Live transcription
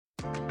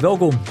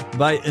Welkom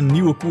bij een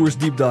nieuwe koers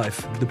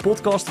Deepdive. De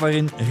podcast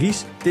waarin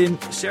Ries, Tim,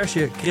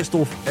 Serge,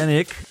 Christophe en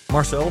ik,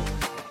 Marcel,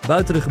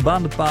 buiten de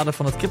gebaande paden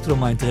van het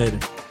cryptodomein treden.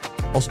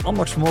 Als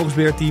Amdax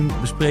vermogensbeheerteam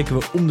bespreken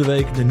we om de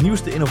week de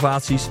nieuwste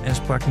innovaties en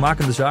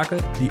spraakmakende zaken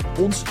die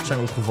ons zijn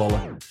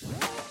opgevallen.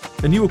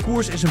 Een nieuwe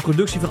koers is een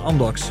productie van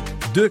Amdax,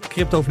 de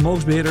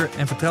crypto-vermogensbeheerder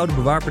en vertrouwde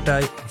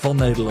bewaarpartij van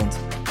Nederland.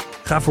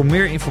 Ga voor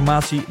meer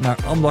informatie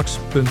naar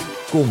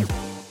amdax.com.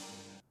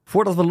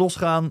 Voordat we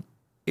losgaan,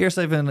 eerst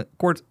even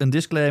kort een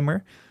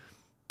disclaimer.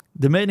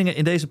 De meningen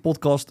in deze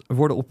podcast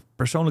worden op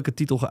persoonlijke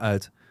titel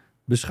geuit.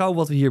 Beschouw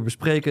wat we hier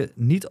bespreken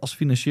niet als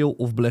financieel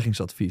of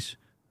beleggingsadvies.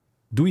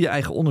 Doe je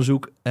eigen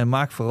onderzoek en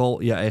maak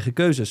vooral je eigen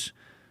keuzes.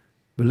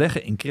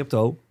 Beleggen in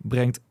crypto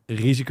brengt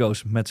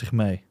risico's met zich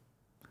mee.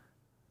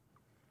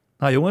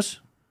 Nou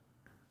jongens,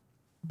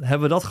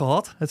 hebben we dat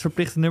gehad? Het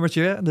verplichte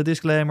nummertje, de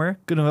disclaimer.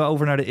 Kunnen we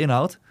over naar de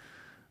inhoud.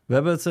 We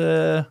hebben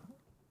het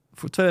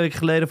voor 2 weken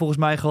geleden volgens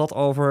mij gehad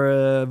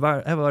over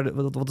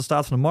wat de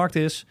staat van de markt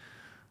is.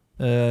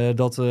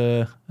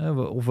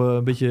 Of we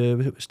een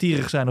beetje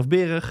stierig zijn of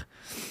berig.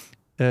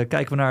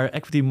 Kijken we naar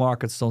equity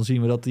markets, dan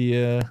zien we dat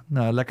die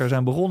lekker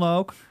zijn begonnen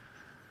ook.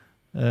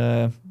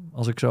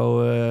 Als ik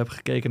zo heb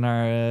gekeken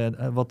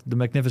naar wat de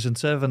Magnificent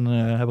Seven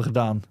hebben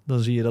gedaan, dan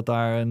zie je dat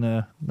daar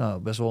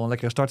best wel een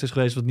lekkere start is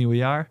geweest voor het nieuwe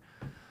jaar.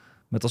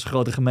 Met als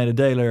grote gemene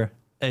deler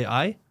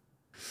AI.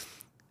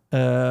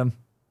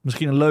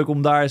 Misschien leuk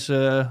om daar eens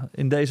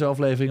in deze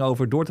aflevering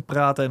over door te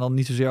praten. En dan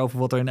niet zozeer over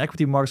wat er in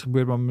equity markets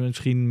gebeurt, maar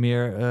misschien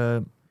meer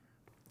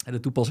de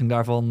toepassing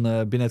daarvan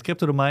binnen het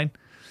cryptodomein.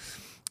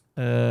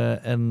 We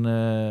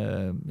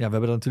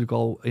hebben dat natuurlijk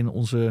al in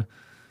onze...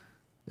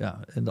 Ja,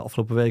 in de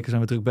afgelopen weken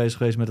zijn we natuurlijk bezig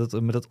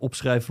geweest met het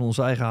opschrijven van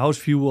onze eigen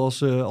house view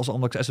als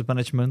Amdax Asset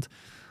Management.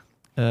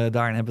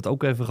 Daarin hebben we het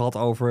ook even gehad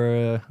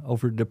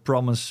over de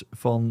promise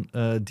van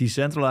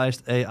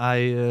decentralized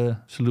AI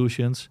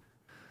solutions.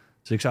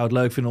 Dus ik zou het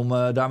leuk vinden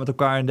om daar met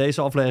elkaar in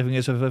deze aflevering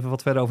eens even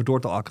wat verder over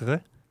door te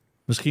akkeren.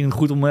 Misschien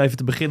goed om even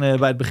te beginnen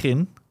bij het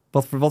begin.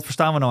 Wat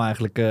verstaan we nou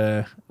eigenlijk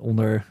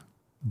onder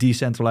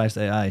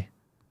decentralized AI?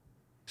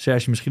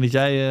 Serge, misschien dat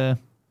jij...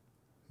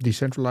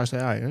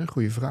 Decentralized AI, hè?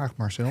 Goeie vraag,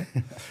 Marcel.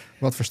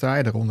 Wat versta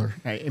je daaronder?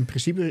 Nee, in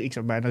principe, ik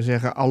zou bijna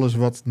zeggen, alles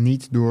wat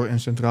niet door een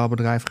centraal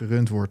bedrijf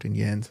gerund wordt in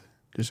die end.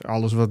 Dus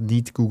alles wat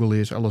niet Google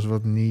is, alles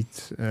wat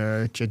niet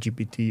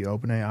ChatGPT,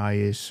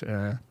 OpenAI is,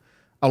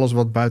 alles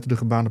wat buiten de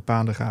gebaande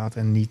paden gaat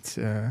en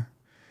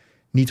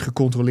niet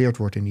gecontroleerd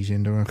wordt in die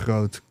zin door een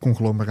groot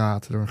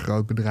conglomeraat, door een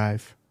groot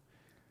bedrijf.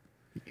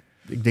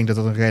 Ik denk dat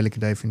dat een redelijke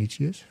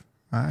definitie is.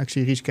 Maar ik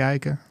zie Ries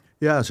kijken.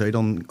 Ja, zou je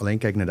dan alleen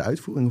kijken naar de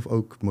uitvoering of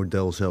ook het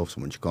model zelf?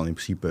 Want je kan in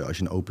principe, als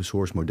je een open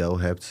source model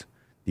hebt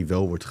die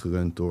wel wordt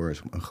gerund door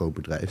een groot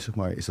bedrijf, zeg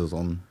maar,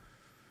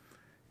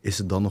 is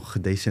het dan nog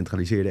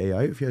gedecentraliseerde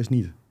AI of juist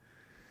niet?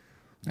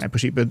 Ja, in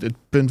principe het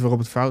punt waarop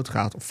het fout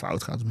gaat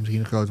is misschien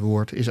een groot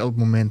woord, is op het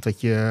moment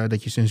dat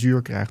je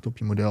censuur krijgt op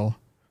je model.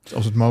 Dus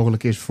als het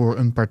mogelijk is voor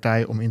een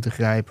partij om in te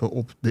grijpen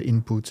op de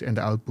inputs en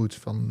de outputs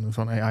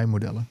van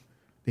AI-modellen.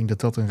 Ik denk dat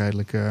dat een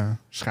redelijke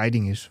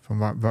scheiding is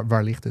van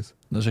waar ligt het.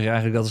 Dan zeg je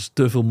eigenlijk dat is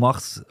te veel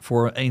macht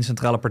voor één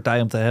centrale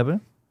partij om te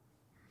hebben.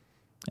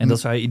 En dat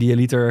zou je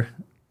idealiter,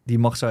 die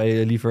macht zou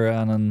je liever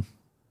aan een...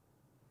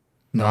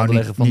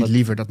 niet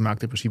liever, dat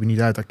maakt in principe niet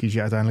uit. Daar kies je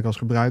uiteindelijk als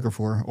gebruiker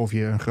voor. Of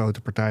je een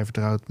grote partij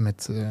vertrouwt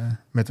met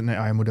een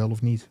AI-model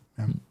of niet.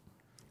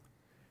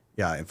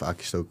 Ja, en vaak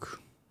is het ook...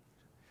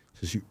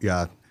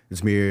 het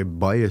is meer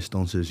bias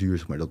dan censuur,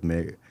 zeg maar. Dat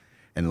meer,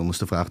 en dan is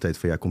de vraag altijd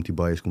van, komt die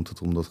bias, komt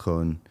het omdat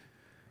gewoon...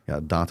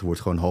 data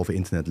wordt gewoon halve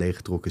internet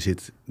leeggetrokken.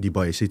 Zit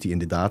die in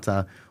de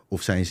data?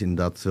 Of zijn ze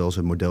inderdaad, terwijl ze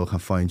het model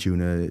gaan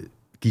fine-tunen,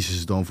 kiezen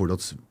ze dan voor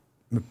dat ze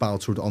een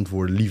bepaald soort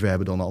antwoorden liever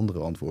hebben dan andere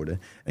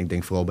antwoorden? En ik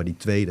denk vooral bij die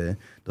tweede,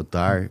 dat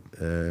daar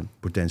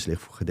potentie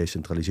ligt voor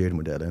gedecentraliseerde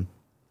modellen.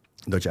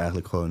 Dat je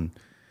eigenlijk gewoon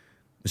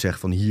zegt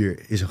van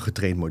hier is een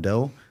getraind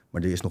model,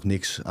 maar er is nog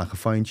niks aan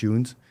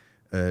gefine-tuned.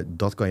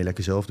 Dat kan je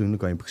lekker zelf doen. Dan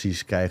kan je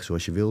precies krijgen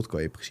zoals je wilt.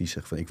 Kan je precies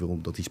zeggen van ik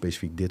wil dat die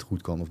specifiek dit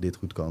goed kan of dit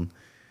goed kan.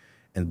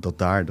 En dat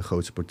daar de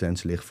grootste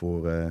potentie ligt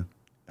voor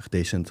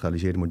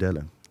gedecentraliseerde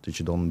modellen. Dat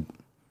je dan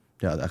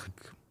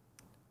eigenlijk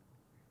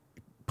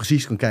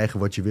precies kan krijgen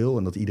wat je wil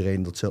en dat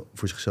iedereen dat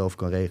voor zichzelf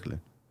kan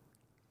regelen.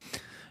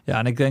 Ja,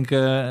 en ik denk,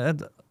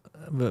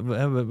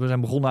 we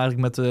zijn begonnen eigenlijk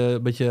met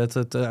een beetje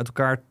het uit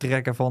elkaar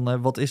trekken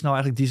van wat is nou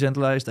eigenlijk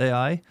decentralized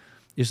AI?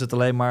 Is het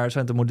alleen maar,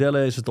 zijn het de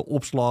modellen, is het de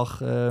opslag?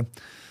 Waar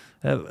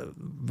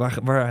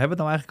hebben we het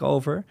nou eigenlijk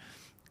over?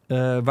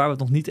 Waar we het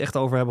nog niet echt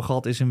over hebben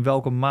gehad is in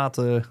welke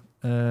mate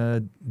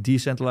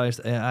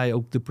decentralized AI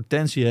ook de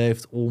potentie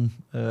heeft om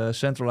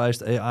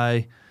centralized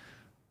AI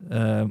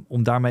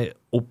om daarmee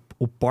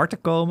op par te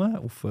komen.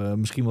 Of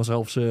misschien wel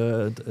zelfs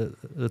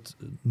het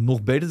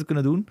nog beter te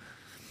kunnen doen.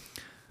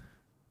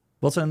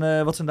 Wat zijn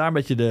daar een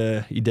beetje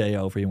de ideeën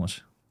over,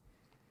 jongens?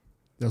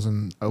 Dat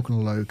is ook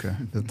een leuke.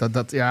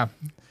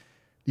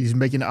 Die is een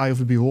beetje in de eye of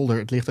the beholder.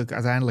 Het ligt ook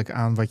uiteindelijk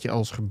aan wat je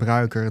als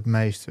gebruiker het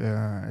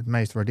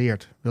meest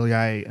waardeert. Wil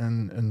jij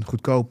een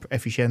goedkoop,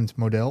 efficiënt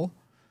model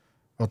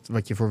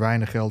wat je voor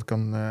weinig geld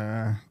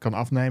kan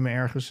afnemen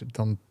ergens,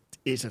 dan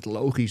is het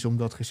logisch om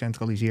dat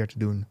gecentraliseerd te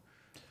doen.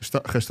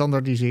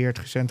 Gestandaardiseerd,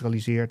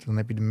 gecentraliseerd, dan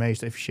heb je de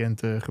meest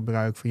efficiënte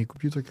gebruik van je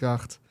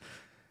computerkracht.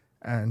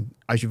 En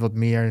als je wat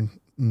meer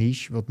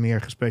niche, wat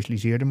meer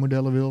gespecialiseerde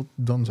modellen wilt,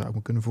 dan zou ik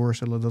me kunnen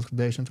voorstellen dat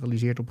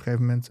gedecentraliseerd op een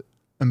gegeven moment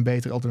een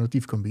beter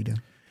alternatief kan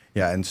bieden.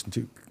 Ja, en het is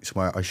natuurlijk, zeg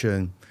maar, als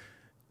je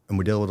een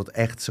model dat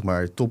echt, zeg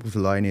maar, top of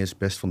the line is,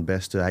 best van het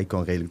beste, hij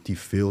kan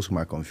relatief veel, zeg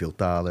maar, kan veel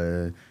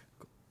talen,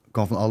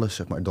 kan van alles,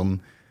 zeg maar,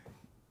 dan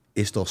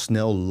is het al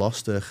snel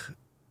lastig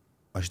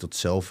als je dat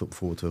zelf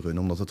bijvoorbeeld wil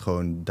runnen, omdat het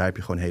gewoon, daar heb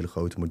je gewoon hele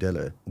grote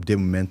modellen. Op dit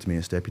moment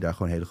tenminste heb je daar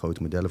gewoon hele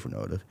grote modellen voor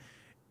nodig.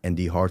 En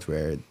die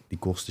hardware, die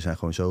kosten zijn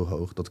gewoon zo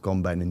hoog, dat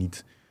kan bijna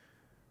niet,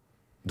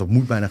 dat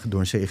moet bijna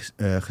door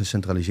een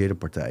gecentraliseerde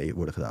partij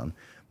worden gedaan.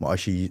 Maar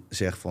als je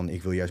zegt van,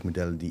 ik wil juist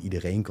modellen die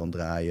iedereen kan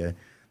draaien,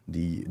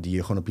 die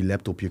je gewoon op je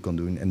laptopje kan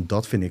doen, en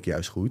dat vind ik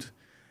juist goed,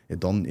 ja,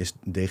 dan is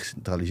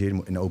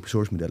decentraliseerde en open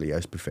source modellen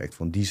juist perfect.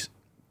 Want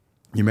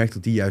je merkt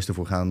dat die juist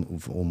ervoor gaan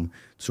om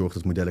te zorgen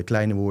dat modellen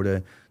kleiner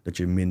worden, dat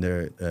je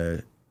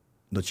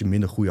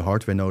minder goede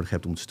hardware nodig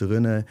hebt om ze te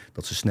runnen,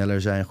 dat ze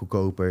sneller zijn,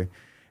 goedkoper.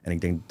 En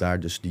ik denk daar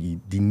dus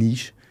die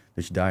niche,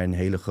 dat je daar een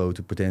hele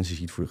grote potentie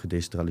ziet voor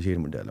gedecentraliseerde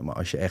modellen. Maar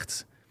als je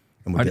echt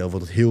een model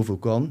wat het heel veel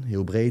kan,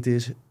 heel breed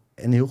is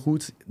en heel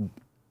goed,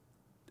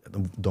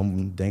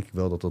 dan denk ik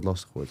wel dat dat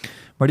lastig wordt.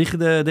 Maar die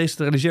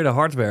gedecentraliseerde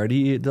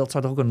hardware, dat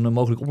zou toch ook een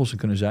mogelijke oplossing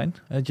kunnen zijn?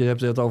 Je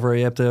hebt het over,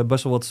 je hebt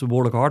best wel wat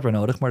behoorlijke hardware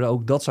nodig, maar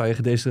ook dat zou je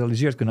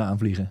gedecentraliseerd kunnen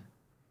aanvliegen.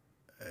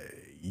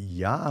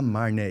 Ja,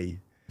 maar nee.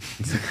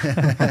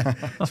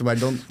 Maar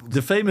dan,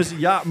 de famous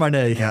ja, maar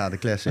nee. Ja, de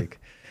classic.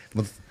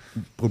 Want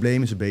het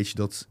probleem is een beetje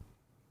dat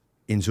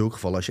in zulke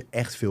gevallen, als je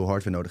echt veel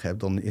hardware nodig hebt,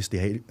 dan is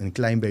een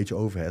klein beetje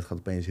overhead gaat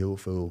opeens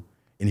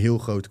heel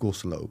grote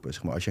kosten lopen.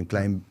 Zeg maar. Als je een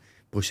klein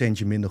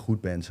procentje minder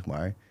goed bent, zeg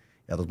maar,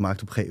 ja, dat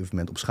maakt op een gegeven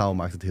moment op schaal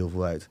maakt het heel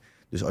veel uit.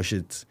 Dus als je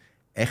het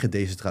echt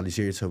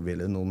gedecentraliseerd zou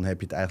willen, dan heb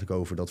je het eigenlijk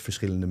over dat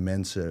verschillende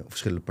mensen of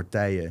verschillende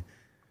partijen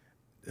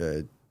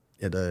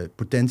de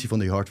potentie van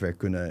die hardware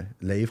kunnen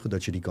leveren,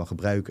 dat je die kan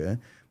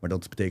gebruiken. Maar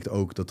dat betekent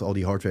ook dat al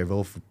die hardware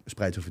wel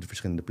verspreid over de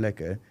verschillende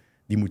plekken,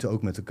 die moeten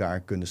ook met elkaar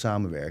kunnen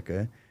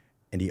samenwerken.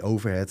 En die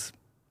overhead,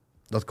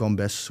 dat kan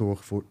best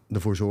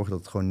ervoor zorgen dat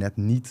het gewoon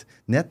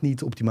net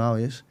niet optimaal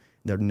is.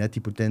 Daardoor net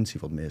die potentie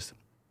wat mist.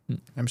 En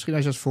misschien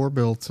als je als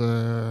voorbeeld,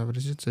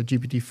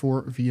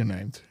 GPT-4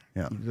 neemt.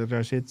 Ja.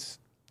 Daar zit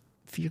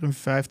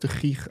 54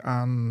 gig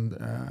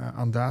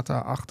aan data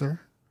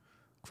achter.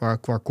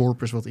 Qua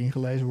corpus wat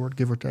ingelezen wordt,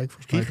 give or take.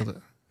 Volgens mij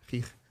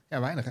gig. Ja,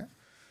 weinig hè?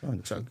 Oh,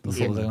 Ik zou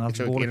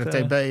behoorlijk,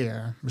 eerder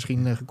TB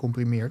misschien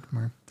gecomprimeerd.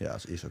 Maar. Ja,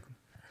 dat is ook.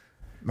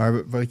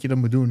 Maar wat je dan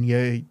moet doen,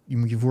 je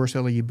moet je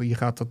voorstellen, je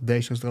gaat dat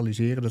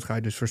decentraliseren. Dat ga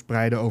je dus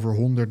verspreiden over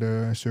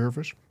honderden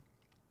servers.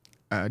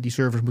 Die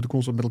servers moeten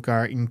constant met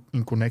elkaar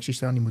in connectie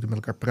staan. Die moeten met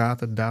elkaar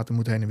praten. De data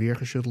moet heen en weer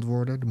geshutteld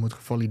worden. Er moet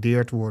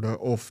gevalideerd worden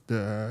of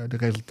de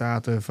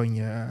resultaten van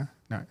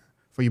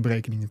je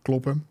berekeningen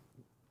kloppen.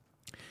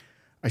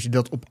 Als je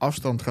dat op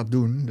afstand gaat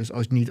doen, dus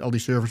als niet al die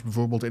servers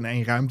bijvoorbeeld in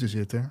één ruimte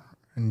zitten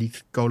en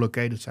niet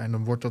co-located zijn,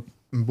 dan wordt dat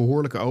een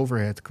behoorlijke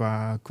overhead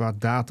qua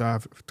data,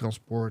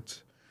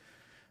 transport,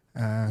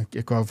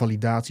 qua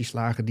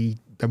validatieslagen.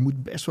 Daar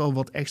moet best wel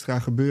wat extra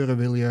gebeuren,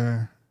 wil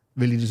je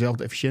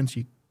dezelfde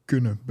efficiëntie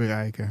kunnen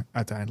bereiken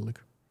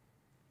uiteindelijk.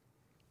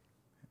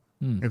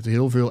 Je hebt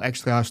heel veel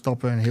extra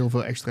stappen en heel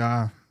veel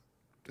extra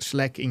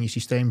slack in je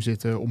systeem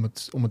zitten om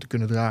het te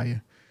kunnen draaien.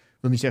 Ik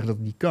wil niet zeggen dat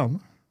het niet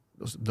kan.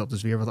 Dat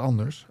is weer wat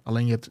anders.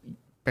 Alleen je hebt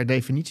per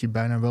definitie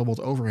bijna wel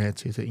wat overhead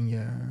zitten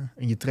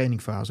in je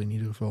trainingfase in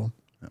ieder geval.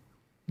 Ja.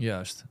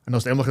 Juist. En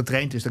als het helemaal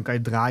getraind is, dan kan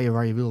je draaien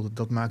waar je wil.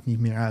 Dat maakt niet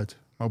meer uit.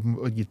 Maar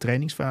op je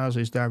trainingsfase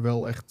is daar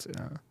wel echt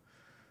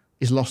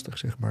is lastig,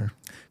 zeg maar.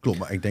 Klopt,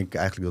 maar ik denk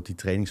eigenlijk dat die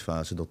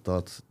trainingsfase dat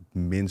het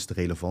minst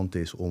relevant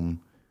is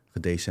om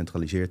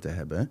gedecentraliseerd te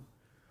hebben.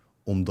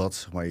 Omdat,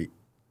 zeg maar,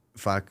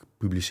 vaak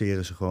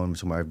publiceren ze gewoon,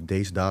 zeg maar,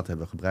 deze data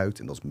hebben we gebruikt.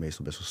 En dat is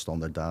meestal best wel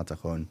standaard data,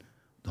 gewoon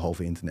het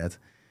halve internet.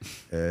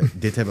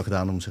 Dit hebben we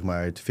gedaan om, zeg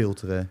maar, te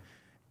filteren.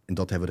 En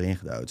dat hebben we erin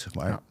gedaan, zeg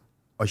maar. Ja.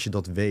 Als je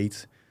dat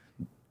weet.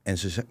 En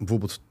ze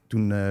bijvoorbeeld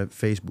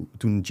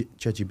toen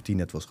ChatGPT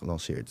net was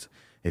gelanceerd.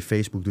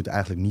 Facebook doet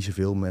eigenlijk niet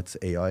zoveel met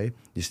AI.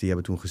 Dus die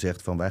hebben toen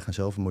gezegd van, wij gaan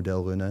zelf een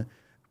model runnen.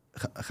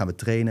 Gaan we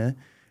trainen.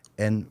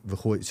 En we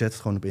zetten het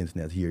gewoon op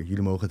internet. Hier,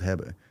 jullie mogen het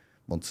hebben.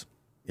 Want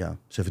ja,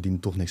 ze verdienen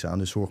toch niks aan.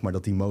 Dus zorg maar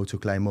dat die mode zo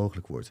klein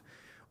mogelijk wordt.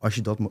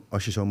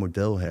 Als je zo'n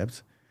model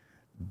hebt,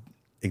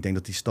 ik denk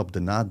dat die stap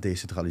daarna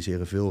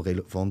decentraliseren veel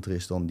relevanter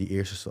is dan die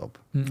eerste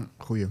stap.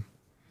 Goeie.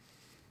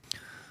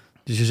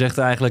 Dus je zegt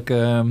eigenlijk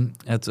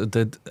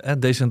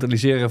het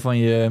decentraliseren van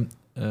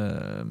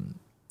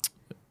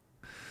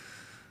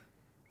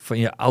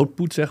je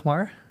output, zeg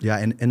maar. Ja,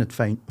 en het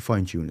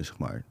fine-tunen, zeg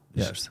maar.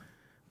 Dus juist.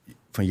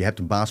 Van, je hebt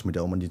een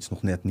basismodel, maar dit is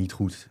nog net niet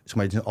goed. Zeg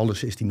maar,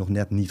 alles is die nog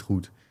net niet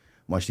goed.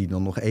 Maar als je die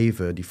dan nog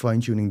even die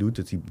fine-tuning doet,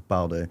 dat hij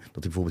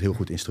bijvoorbeeld heel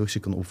goed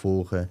instructie kan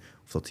opvolgen,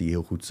 of dat hij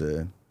heel goed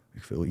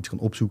iets kan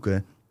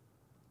opzoeken.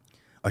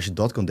 Als je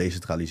dat kan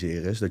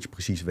decentraliseren, zodat je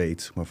precies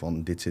weet, maar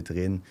van dit zit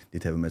erin,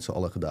 dit hebben we met z'n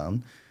allen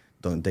gedaan,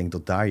 dan denk ik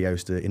dat daar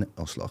juist de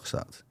inaanslag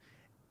staat.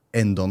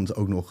 En dan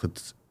ook nog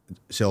het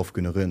zelf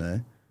kunnen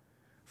runnen.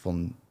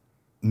 Van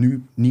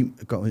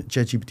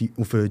ChatGPT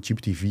of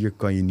GPT-4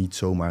 kan je niet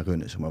zomaar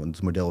runnen, zeg maar, want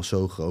het model is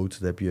zo groot,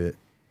 daar heb je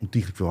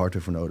ontiegelijk veel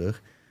hardware voor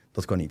nodig.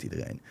 Dat kan niet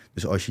iedereen.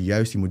 Dus als je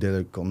juist die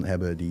modellen kan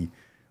hebben die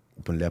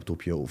op een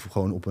laptopje of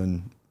gewoon op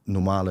een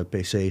normale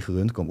PC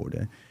gerund kan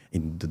worden,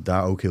 en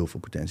daar ook heel veel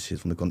potentie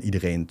zit. Want dan kan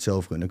iedereen het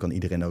zelf runnen, kan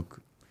iedereen ook,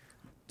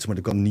 zeg maar,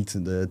 er kan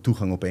niet de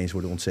toegang opeens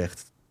worden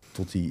ontzegd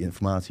tot die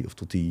informatie of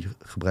tot die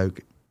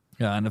gebruik.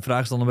 Ja, en de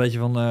vraag is dan een beetje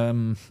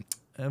van,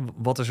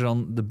 wat is er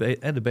dan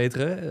de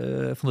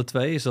betere van de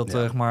twee? Is dat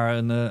zeg maar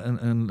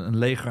een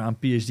leger aan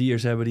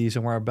PhD'ers hebben die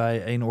zeg maar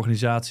bij één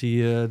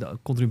organisatie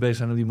continu bezig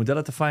zijn om die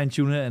modellen te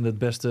fine-tunen en het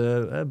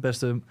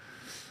beste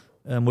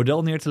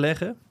model neer te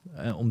leggen,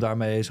 om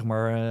daarmee zeg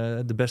maar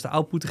de beste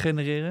output te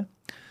genereren?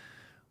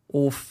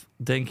 Of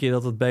denk je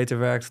dat het beter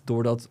werkt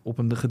door dat op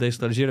een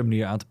gedecentraliseerde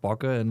manier aan te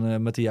pakken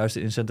en met de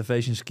juiste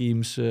incentivation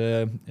schemes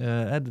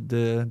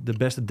de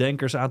beste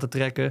denkers aan te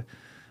trekken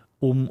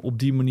om op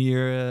die manier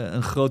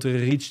een grotere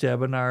reach te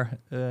hebben naar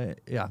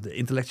de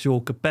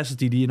intellectual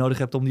capacity die je nodig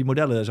hebt om die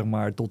modellen zeg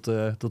maar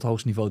tot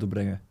hoogst niveau te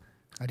brengen?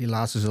 Ja, die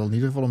laatste zal in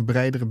ieder geval een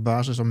bredere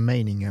basis aan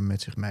meningen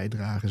met zich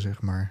meedragen,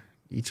 zeg maar.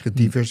 Iets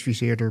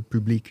gediversifieerder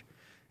publiek.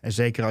 En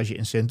zeker als je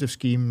incentive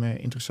scheme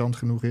interessant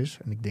genoeg is.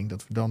 En ik denk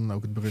dat we dan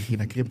ook het brugje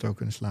naar crypto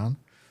kunnen slaan.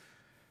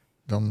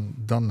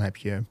 Dan heb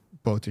je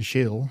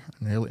potentieel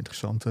een heel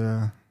interessant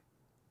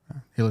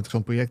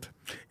project.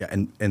 Ja,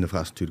 en de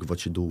vraag is natuurlijk, wat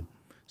is je doel?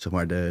 Zeg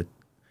maar,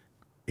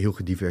 heel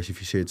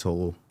gediversifieerd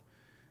zal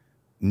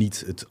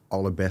niet het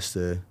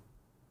allerbeste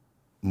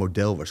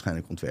model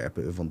waarschijnlijk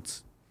ontwerpen.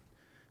 Want,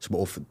 zeg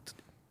maar,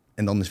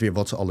 en dan is weer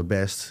wat is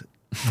allerbest.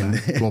 Ja,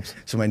 klopt.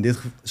 Zeg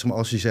maar,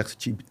 als je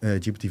zegt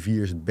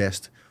GPT-4 is het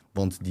best,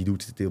 want die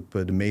doet het op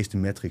de meeste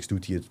metrics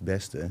doet hij het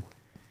beste.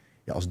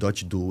 Ja, als dat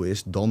je doel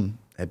is, dan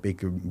heb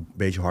ik er een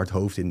beetje hard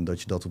hoofd in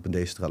dat je dat op een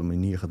decentrale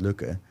manier gaat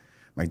lukken.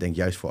 Maar ik denk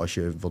juist voor als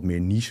je wat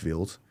meer niche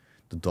wilt,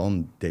 dat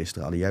dan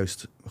decentrale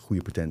juist een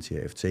goede potentie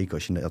heeft. Zeker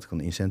als je dat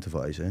kan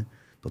incentivizen,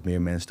 dat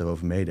meer mensen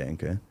daarover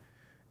meedenken.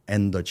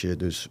 En dat je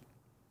dus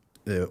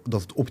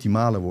dat het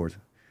optimale wordt.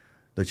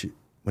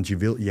 Want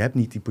je hebt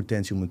niet die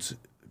potentie om het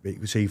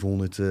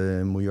 700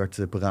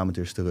 miljard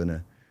parameters te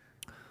runnen.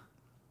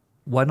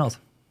 Why not?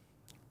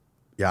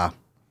 Ja,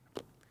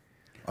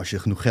 als je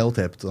genoeg geld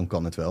hebt, dan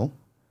kan het wel.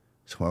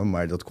 Zeg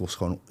maar dat kost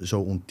gewoon zo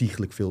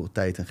ontiegelijk veel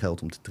tijd en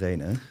geld om te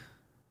trainen.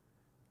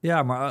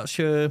 Ja, maar als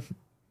je...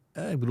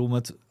 ik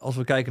bedoel, als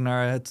we kijken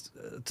naar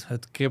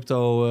het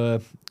crypto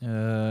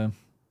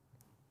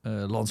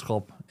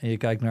landschap en je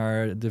kijkt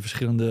naar de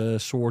verschillende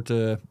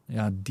soorten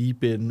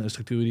deep-in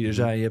structuren die er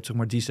zijn. Je hebt zeg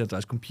maar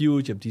decentralized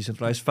compute, je hebt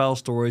decentralized file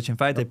storage. In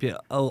feite heb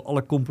je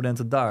alle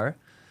componenten daar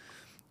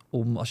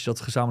om, als je dat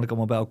gezamenlijk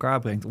allemaal bij elkaar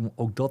brengt, om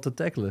ook dat te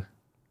tackelen.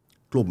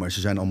 Klopt, maar ze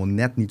zijn allemaal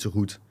net niet zo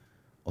goed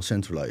als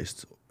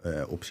centralized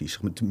opties.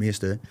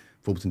 Tenminste,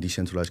 bijvoorbeeld een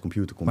decentralized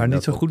computer. Maar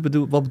niet zo goed,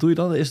 wat bedoel je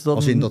dan? Is dat,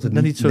 als in dat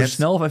het niet zo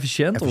snel of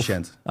efficiënt?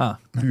 Efficiënt.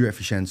 Puur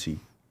efficiëntie.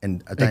 En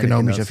uiteindelijk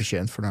economisch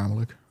efficiënt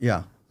voornamelijk.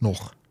 Ja.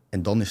 Nog.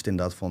 En dan is het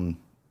inderdaad van,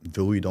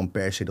 wil je dan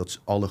per se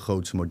dat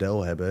allergrootste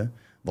model hebben,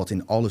 wat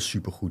in alles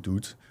supergoed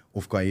doet?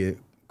 Of kan je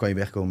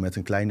wegkomen met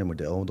een kleiner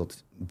model,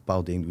 dat een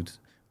bepaald ding doet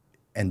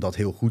en dat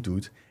heel goed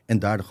doet, en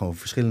daar er gewoon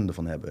verschillende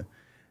van hebben?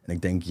 En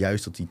ik denk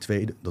juist dat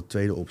dat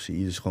tweede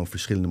optie, dus gewoon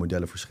verschillende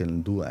modellen,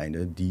 verschillende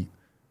doeleinden, die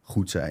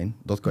goed zijn,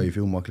 dat kan je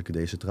veel makkelijker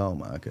decentraal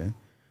maken.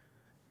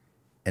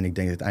 En ik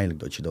denk uiteindelijk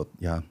dat je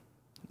de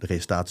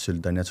resultaten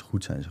zullen daar net zo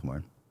goed zijn, zeg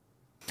maar.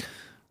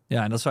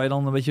 Ja, en dat zou je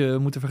dan een beetje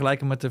moeten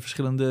vergelijken met de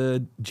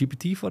verschillende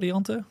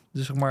GPT-varianten.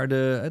 Dus zeg maar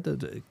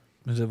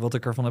wat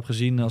ik ervan heb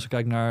gezien als ik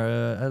kijk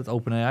naar het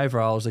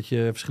OpenAI-verhaal, is dat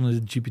je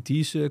verschillende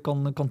GPT's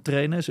kan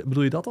trainen.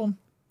 Bedoel je dat dan?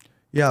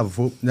 Ja,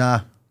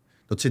 bijvoorbeeld,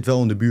 dat zit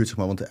wel in de buurt, zeg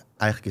maar. Want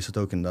eigenlijk is het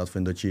ook inderdaad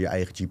van dat je je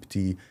eigen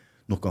GPT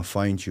nog kan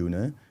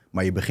fine-tunen.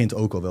 Maar je begint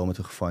ook al wel met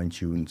een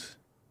gefine-tuned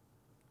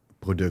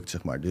product,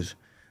 zeg maar. Dus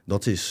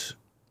dat is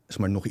zeg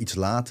maar nog iets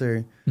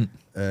later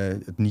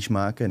het niche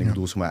maken. En ik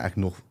bedoel, zeg maar,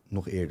 eigenlijk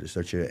nog eerder. Dus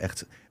dat je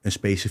echt een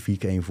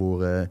specifiek een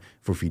voor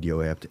video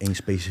hebt. Één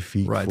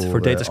specifiek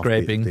voor data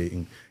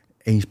scraping.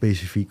 Één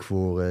specifiek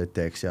voor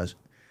tekst. Ja,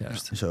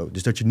 juist. Zo.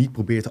 Dus dat je niet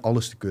probeert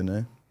alles te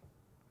kunnen.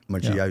 Maar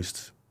dat je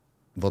juist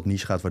wat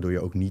niche gaat, waardoor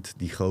je ook niet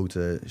die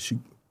grote,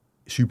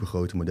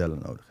 supergrote modellen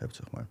nodig hebt,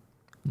 zeg maar.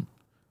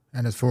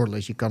 En het voordeel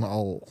is, je kan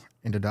al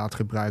inderdaad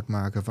gebruik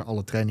maken van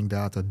alle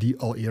trainingdata die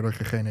al eerder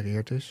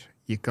gegenereerd is.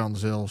 Je kan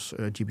zelfs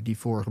GPT-4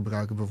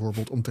 gebruiken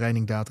bijvoorbeeld om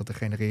trainingdata te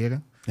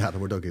genereren. Ja, dat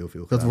wordt ook heel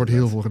veel gedaan. Dat wordt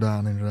heel veel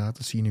gedaan, inderdaad.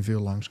 Dat zie je nu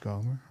veel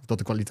langskomen. Of dat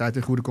de kwaliteit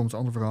ten goede komt, is een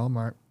ander verhaal,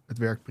 maar het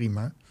werkt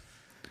prima.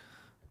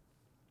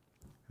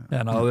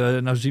 Ja,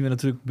 nou zien we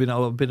natuurlijk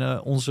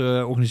binnen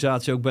onze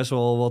organisatie ook best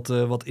wel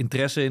wat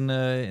interesse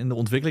in de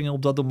ontwikkelingen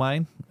op dat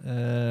domein.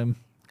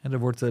 En er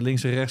wordt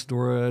links en rechts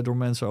door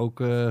mensen ook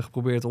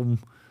geprobeerd om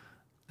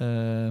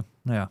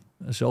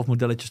zelf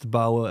modelletjes te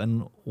bouwen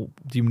en op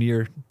die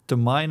manier te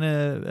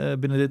minen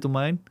binnen dit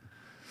domein.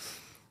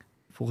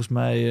 Volgens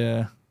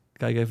mij,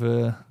 kijk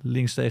even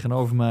links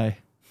tegenover mij.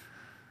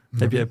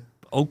 Heb je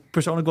ook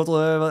persoonlijk wat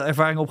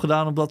ervaring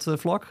opgedaan op dat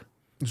vlak?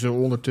 Zo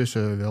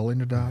ondertussen wel,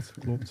 inderdaad.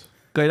 Klopt.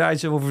 Kan je daar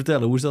iets over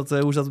vertellen?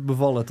 Hoe is dat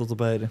bevallen tot op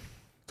heden?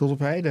 Tot op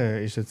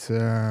heden is het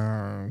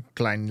een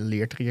klein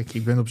leertraject.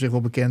 Ik ben op zich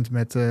wel bekend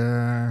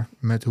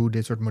met hoe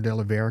dit soort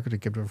modellen werken.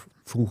 Ik heb er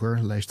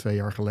vroeger, lees 2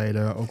 jaar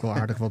geleden, ook wel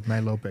aardig wat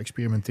mee lopen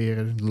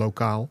experimenteren,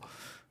 lokaal.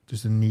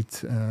 Dus een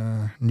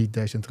niet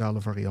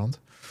decentrale variant.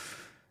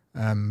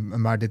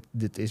 Maar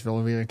dit is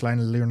wel weer een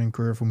kleine learning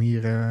curve om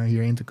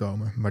hierin te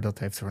komen. Maar dat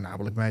heeft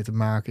voornamelijk mee te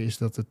maken is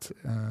dat het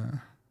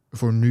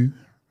voor nu,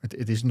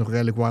 het is nog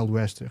redelijk Wild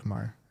West, zeg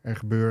maar. Er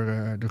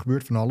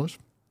gebeurt van alles.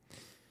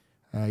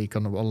 Je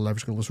kan op allerlei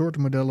verschillende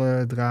soorten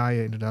modellen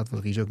draaien. Inderdaad,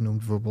 wat Ries ook noemt,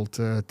 bijvoorbeeld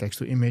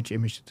text-to-image,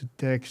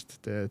 image-to-text,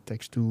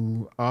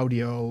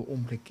 text-to-audio,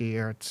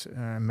 omgekeerd,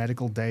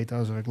 medical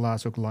data, zag ik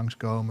laatst ook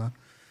langskomen.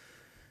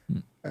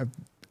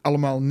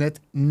 Allemaal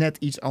net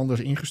iets anders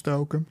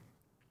ingestoken.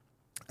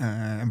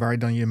 En waar je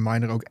dan je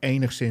miner ook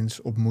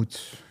enigszins op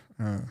moet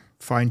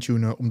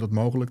fine-tunen om dat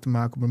mogelijk te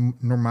maken op een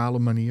normale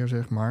manier,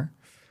 zeg maar.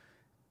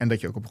 En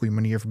dat je ook op een goede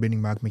manier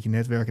verbinding maakt met je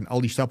netwerk. En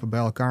al die stappen bij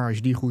elkaar, als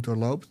je die goed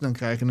doorloopt, dan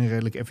krijg je een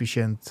redelijk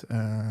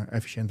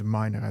efficiënte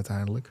miner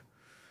uiteindelijk.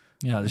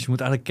 Ja, dus je moet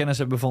eigenlijk kennis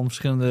hebben van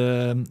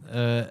verschillende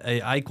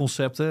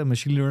AI-concepten,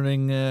 machine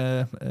learning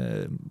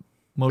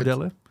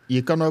modellen.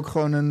 Je kan ook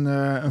gewoon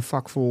een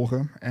vak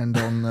volgen en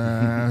dan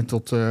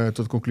tot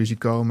de conclusie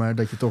komen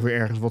dat je toch weer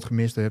ergens wat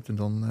gemist hebt. En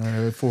dan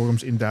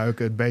forums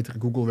induiken, het betere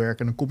Google werken.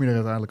 En dan kom je er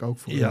uiteindelijk ook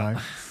voor. Ja.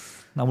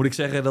 Nou moet ik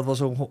zeggen, dat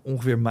was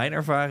ongeveer mijn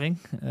ervaring.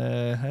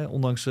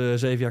 Ondanks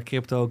 7 jaar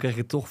crypto kreeg ik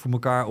het toch voor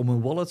elkaar om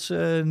mijn wallets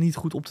niet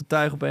goed op te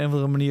tuigen op een of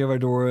andere manier.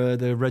 Waardoor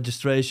de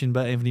registration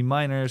bij een van die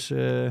miners,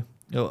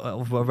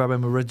 of waarbij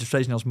mijn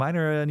registration als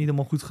miner niet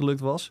helemaal goed gelukt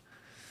was.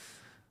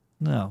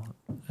 Nou,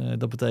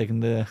 dat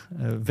betekende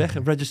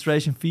weg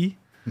registration fee.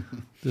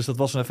 Dus dat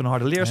was even een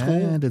harde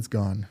leerschool. And it's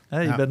gone.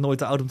 Je bent nooit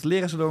te oud om te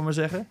leren, zullen we maar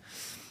zeggen.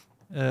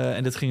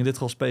 En dit ging in dit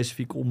geval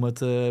specifiek om het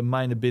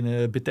minen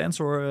binnen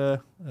Bittensor,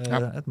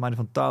 het minen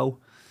van touw.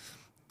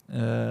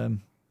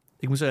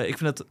 Ik moet zeggen, ik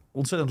vind het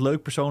ontzettend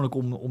leuk persoonlijk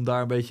om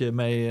daar een beetje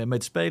mee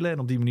te spelen. En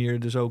op die manier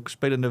dus ook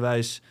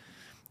spelenderwijs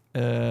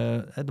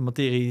de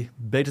materie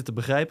beter te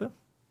begrijpen.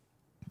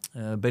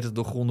 Beter te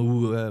doorgronden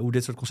hoe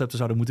dit soort concepten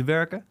zouden moeten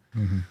werken.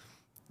 Mm-hmm.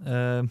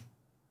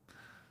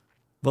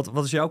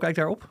 Wat is jouw kijk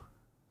daarop?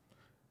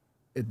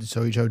 Het is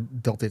sowieso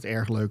dat dit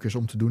erg leuk is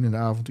om te doen in de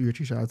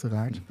avontuurtjes,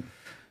 uiteraard.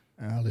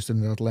 Al is het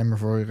inderdaad alleen maar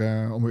voor,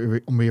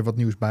 om weer wat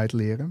nieuws bij te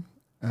leren.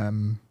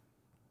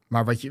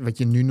 Maar wat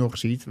je nu nog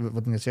ziet, wat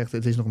ik net zeg,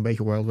 het is nog een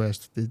beetje Wild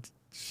West.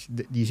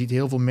 Je ziet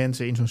heel veel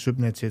mensen in zo'n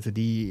subnet zitten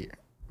die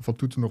van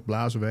toeten nog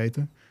blazen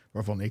weten.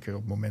 Waarvan ik er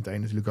op moment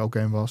 1 natuurlijk ook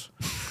een was.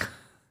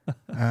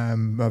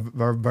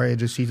 Waar je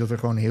dus ziet dat er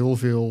gewoon heel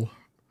veel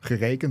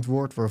gerekend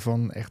wordt,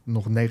 waarvan echt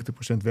nog 90%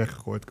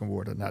 weggegooid kan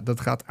worden. Nou, dat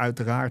gaat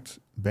uiteraard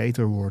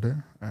beter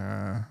worden.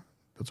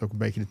 Dat is ook een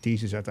beetje de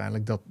thesis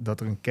uiteindelijk, dat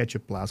er een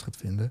catch-up plaats gaat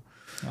vinden.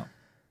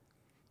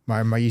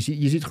 Ja. Maar je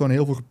ziet gewoon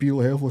heel veel gepiel,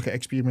 heel veel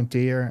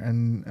geëxperimenteer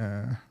en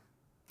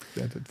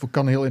het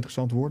kan heel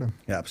interessant worden.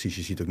 Ja, precies.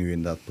 Je ziet ook nu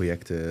inderdaad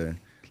projecten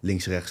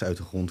links-rechts uit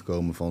de grond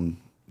komen van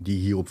die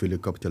hierop willen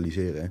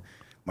kapitaliseren.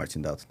 Maar het is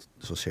inderdaad,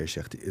 zoals Serge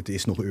zegt, het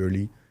is nog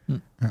early. Ja.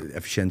 De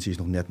efficiëntie is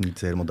nog net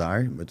niet helemaal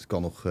daar. Maar het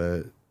kan nog...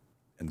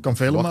 Het kan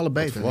vele malen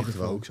beter. Dat verwachten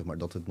we ook, zeg maar,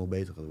 dat het nog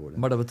beter gaat worden.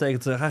 Maar dat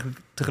betekent eigenlijk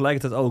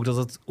tegelijkertijd ook dat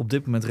het op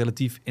dit moment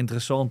relatief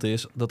interessant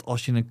is dat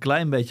als je een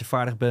klein beetje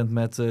vaardig bent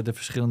met de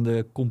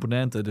verschillende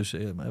componenten, dus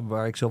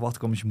waar ik zelf achter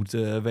kwam, is je moet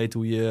weten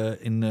hoe je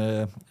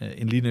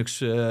in Linux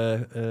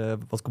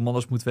wat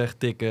commando's moet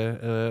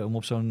wegtikken om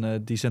op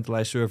zo'n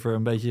decentralized server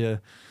een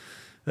beetje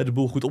de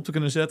boel goed op te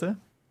kunnen zetten.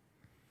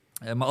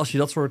 Maar als je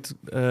dat soort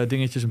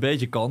dingetjes een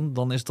beetje kan,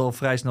 dan is het al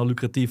vrij snel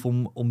lucratief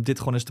om dit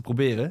gewoon eens te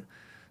proberen.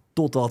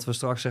 Totdat we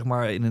straks zeg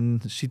maar in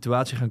een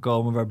situatie gaan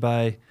komen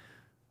waarbij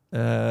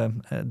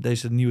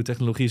deze nieuwe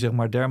technologie zeg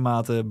maar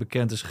dermate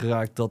bekend is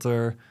geraakt dat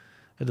er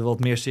de wat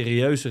meer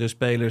serieuzere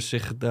spelers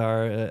zich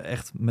daar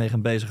echt mee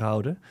gaan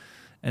bezighouden.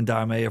 En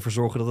daarmee ervoor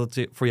zorgen dat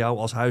het voor jou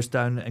als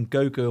huistuin- en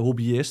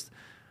keukenhobbyist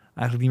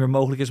eigenlijk niet meer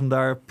mogelijk is om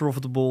daar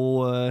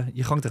profitable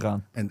je gang te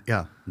gaan. En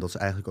ja, dat is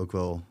eigenlijk ook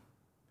wel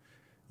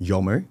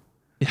jammer.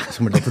 Ja. Zeg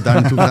maar dat het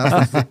daar naartoe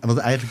gaat. Want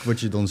eigenlijk wat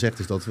je dan zegt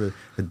is dat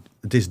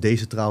het is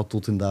decentraal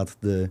tot inderdaad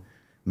de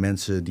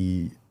mensen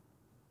die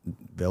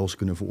wel eens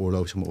kunnen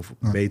veroorloven, zeg maar, of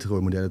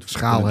betere modellen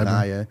schaal hebben.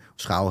 Draaien,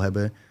 schaal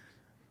hebben.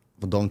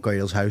 Want dan kan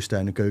je als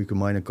huistuin en keuken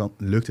minen,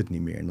 lukt het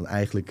niet meer. En dan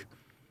eigenlijk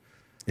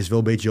is het wel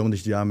een beetje jammer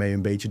dat je daarmee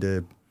een beetje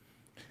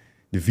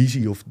de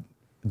visie of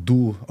het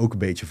doel ook een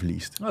beetje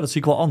verliest. Nou, dat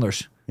zie ik wel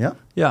anders. Ja?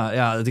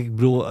 Ja, ik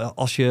bedoel,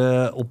 als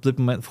je op dit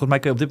moment, volgens mij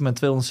kun je op dit moment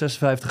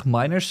 256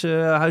 miners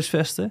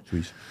huisvesten.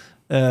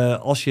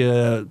 Als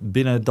je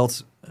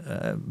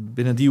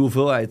binnen die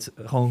hoeveelheid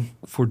gewoon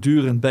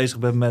voortdurend bezig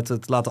bent met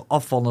het laten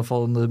afvallen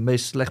van de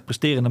meest slecht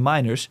presterende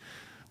miners,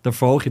 dan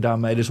verhoog je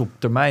daarmee dus op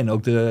termijn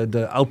ook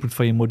de output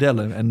van je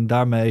modellen. En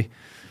daarmee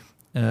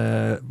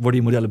worden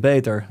je modellen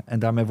beter. En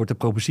daarmee wordt de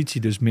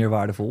propositie dus meer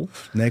waardevol.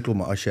 Nee, klopt.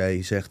 Maar als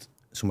jij zegt,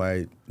 zeg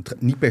maar,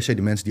 niet per se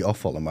de mensen die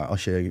afvallen, maar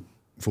als je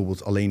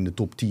bijvoorbeeld alleen de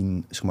top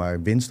 10 zeg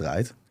maar, winst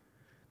draait,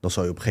 dan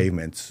zal je op een gegeven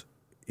moment,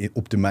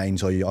 op termijn,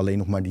 zal je alleen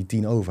nog maar die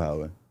 10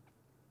 overhouden.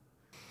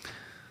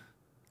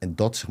 En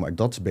dat, zeg maar,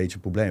 dat is een beetje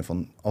het probleem.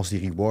 Van als die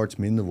rewards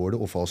minder worden,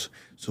 of als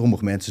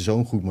sommige mensen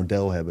zo'n goed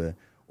model hebben,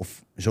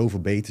 of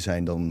zoveel beter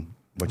zijn dan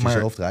wat je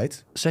zelf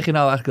draait. Zeg je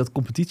nou eigenlijk dat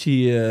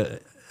competitie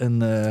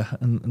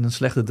een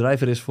slechte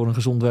drijver is voor een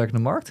gezond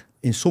werkende markt?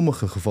 In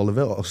sommige gevallen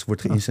wel. Als het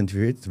wordt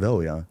geïncentiveerd,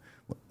 wel, ja.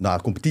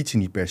 Nou, competitie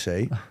niet per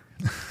se.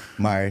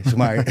 Maar, zeg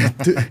maar...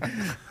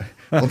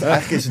 want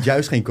eigenlijk is het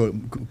juist geen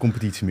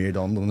competitie meer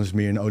dan. Dan is het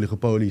meer een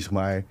oligopolie, zeg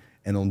maar.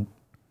 En dan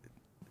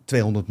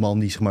 200 man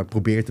die, zeg maar,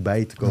 probeert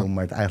erbij te komen,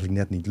 maar het eigenlijk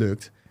net niet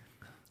lukt.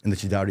 En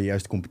dat je daardoor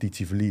juist de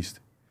competitie verliest.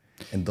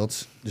 En dat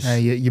is dus...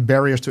 je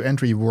barriers to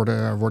entry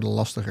worden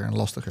lastiger en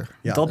lastiger.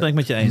 Ja, dat ben ik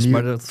met je eens.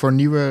 Maar voor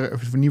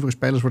nieuwere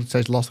spelers wordt het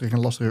steeds lastiger en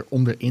lastiger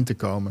om erin te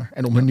komen.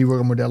 En om de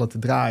nieuwere modellen te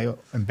draaien,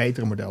 en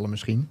betere modellen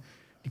misschien,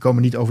 die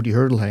komen niet over die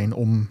hurdle heen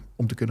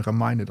om te kunnen gaan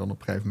minen dan op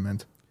een gegeven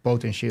moment.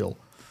 Potentieel.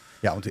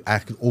 Ja, want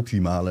eigenlijk het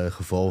optimale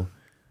geval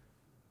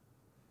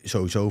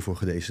sowieso voor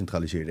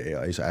gedecentraliseerde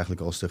AI is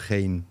eigenlijk als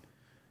er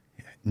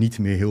niet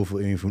meer heel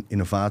veel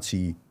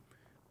innovatie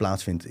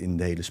plaatsvindt in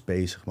de hele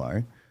space, zeg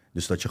maar.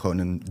 Dus dat je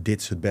gewoon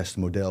dit is het beste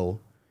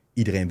model,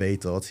 iedereen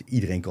weet dat,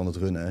 iedereen kan het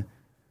runnen.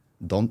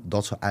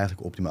 Dat zou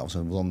eigenlijk optimaal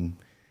zijn. Want dan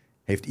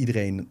heeft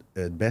iedereen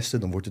het beste,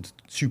 dan wordt het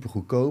super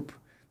goedkoop.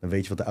 Dan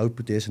weet je wat de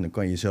output is en dan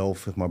kan je zelf,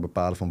 zeg maar,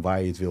 bepalen van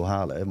waar je het wil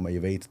halen. Hè. Maar je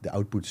weet, de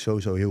output is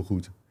sowieso heel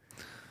goed.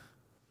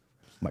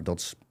 Maar dat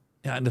is...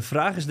 Ja, en de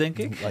vraag is denk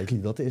ik...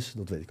 Likely dat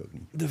weet ik ook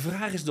niet. De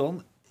vraag is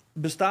dan,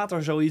 bestaat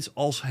er zoiets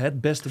als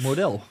het beste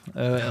model?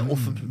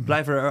 Of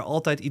blijven er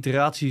altijd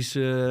iteraties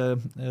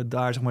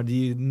daar, zeg maar,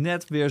 die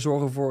net weer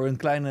zorgen voor een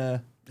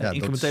kleine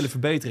incrementele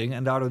verbetering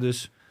en daardoor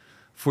dus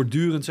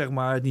voortdurend, zeg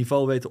maar, het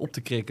niveau weten op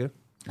te krikken?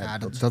 Ja,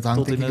 dat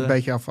hangt denk ik een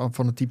beetje af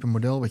van het type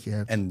model wat je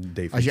hebt. En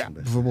als je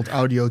bijvoorbeeld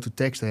audio to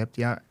tekst hebt,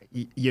 ja,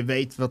 je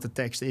weet wat de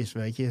tekst is,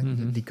 weet je.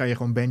 Mm-hmm. Die kan je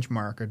gewoon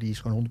benchmarken, die is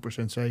gewoon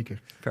 100%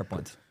 zeker. Fair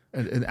point.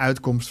 Een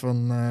uitkomst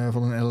van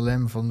een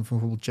LLM, van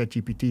bijvoorbeeld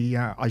ChatGPT,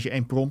 ja, als je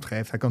 1 prompt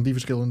geeft, hij kan die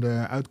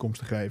verschillende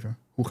uitkomsten geven.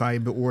 Hoe ga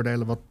je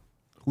beoordelen wat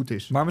goed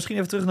is? Maar misschien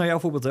even terug naar jouw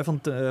voorbeeld, hè,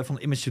 van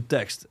image to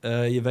text.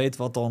 Je weet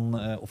wat dan,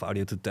 of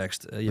audio to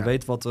text. Je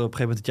weet wat op een gegeven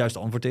moment het juiste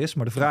antwoord is.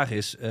 Maar de vraag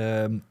is,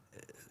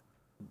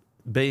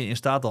 ben je in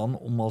staat dan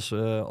om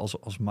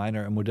als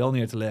miner een model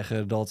neer te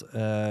leggen dat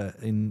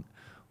in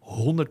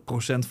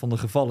 100% van de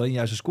gevallen een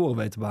juiste score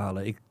weet te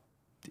behalen?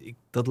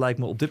 Dat lijkt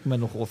me op dit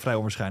moment nog vrij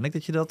onwaarschijnlijk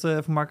dat je dat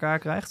van elkaar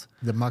krijgt.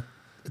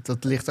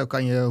 Dat ligt ook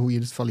aan hoe je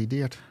het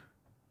valideert.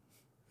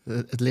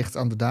 Het ligt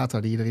aan de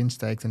data die je erin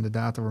steekt en de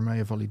data waarmee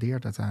je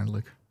valideert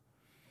uiteindelijk.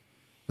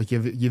 Want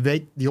je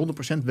weet, die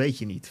 100% weet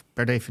je niet,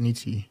 per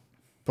definitie.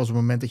 Pas op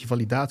het moment dat je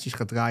validaties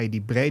gaat draaien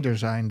die breder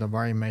zijn dan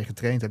waar je mee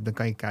getraind hebt, dan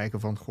kan je kijken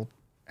van, god,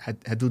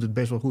 het doet het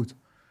best wel goed.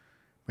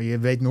 Maar je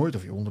weet nooit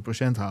of je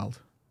 100%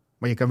 haalt.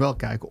 Maar je kan wel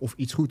kijken of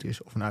iets goed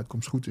is, of een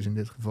uitkomst goed is in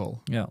dit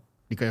geval. Ja.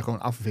 Die kan je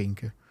gewoon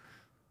afvinken.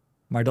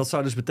 Maar dat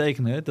zou dus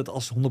betekenen dat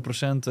als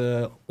 100%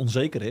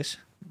 onzeker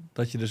is,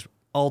 dat je dus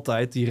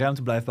altijd die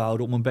ruimte blijft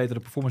behouden om een betere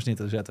performance neer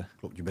te zetten.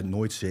 Klopt, je bent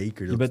nooit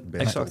zeker dat het de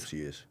beste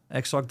optie is.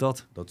 Exact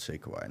dat. Dat is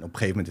zeker waar. En op een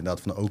gegeven moment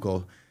inderdaad, van ook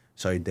al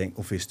zou je denken,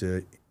 of is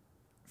de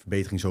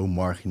verbetering zo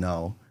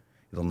marginaal,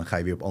 dan ga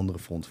je weer op andere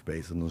fronten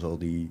verbeteren. Dan zal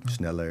die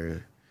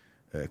sneller,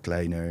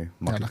 kleiner,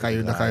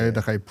 makkelijker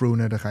dan ga je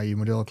prunen, dan ga je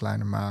model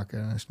kleiner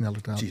maken,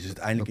 sneller draaien. Precies, dus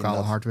uiteindelijk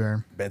lokale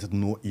hardware.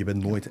 Je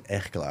bent nooit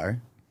echt klaar.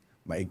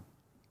 Maar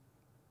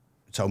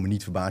het zou me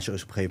niet verbazen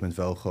als je op een gegeven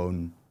moment wel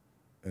gewoon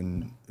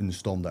een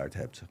standaard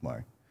hebt, zeg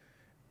maar.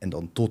 En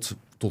dan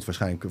tot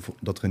waarschijnlijk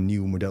dat er een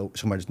nieuw model,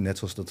 zeg maar, dus net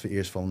zoals dat we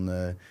eerst van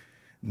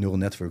neural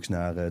networks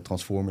naar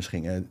transformers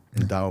gingen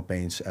en daar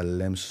opeens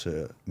LLM's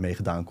mee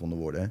gedaan konden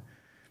worden.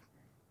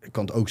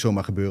 Kan het ook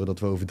zomaar gebeuren dat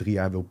we over 3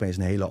 jaar weer opeens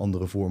een hele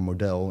andere vorm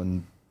model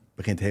en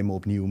begint helemaal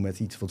opnieuw met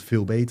iets wat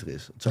veel beter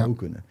is. Dat zou ook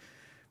kunnen.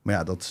 Maar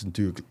ja, dat is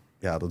natuurlijk,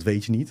 dat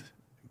weet je niet.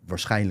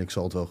 Waarschijnlijk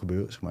zal het wel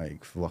gebeuren, zeg maar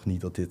ik verwacht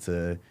niet dat dit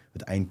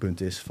het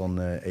eindpunt is van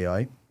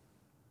AI.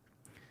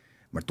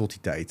 Maar tot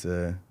die tijd,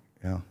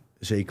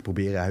 zeker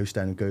proberen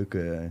huistuin en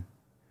keuken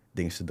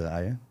dingen te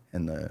draaien.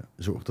 En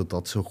zorg dat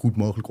dat zo goed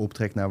mogelijk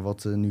optrekt naar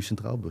wat nu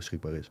centraal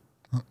beschikbaar is.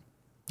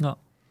 Ja.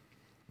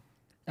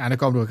 Ja, en dan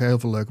komen er ook heel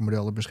veel leuke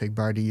modellen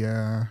beschikbaar die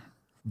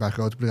bij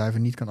grote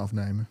bedrijven niet kan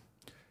afnemen.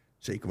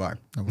 Zeker waar.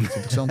 Dan wordt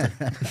het interessanter.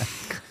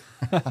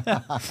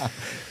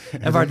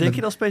 En waar denk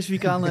je dan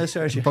specifiek aan,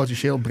 Serge? Een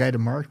potentieel brede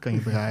markt kan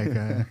je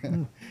bereiken.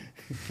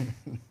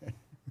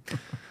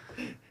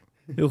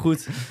 Heel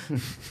goed.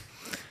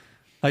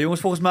 Nou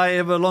jongens, volgens mij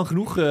hebben we lang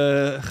genoeg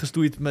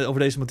gestoeid over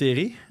deze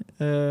materie.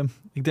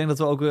 Ik denk dat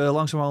we ook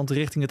langzamerhand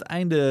richting het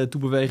einde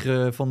toe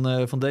bewegen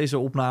van deze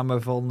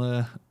opname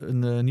van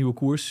een nieuwe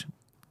koers.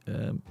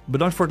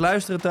 Bedankt voor het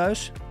luisteren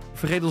thuis.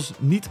 Vergeet ons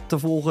niet te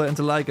volgen en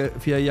te liken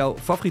via jouw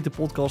favoriete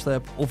podcast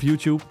app of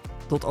YouTube.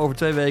 Tot over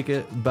 2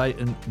 weken bij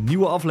een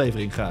nieuwe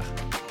aflevering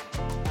graag.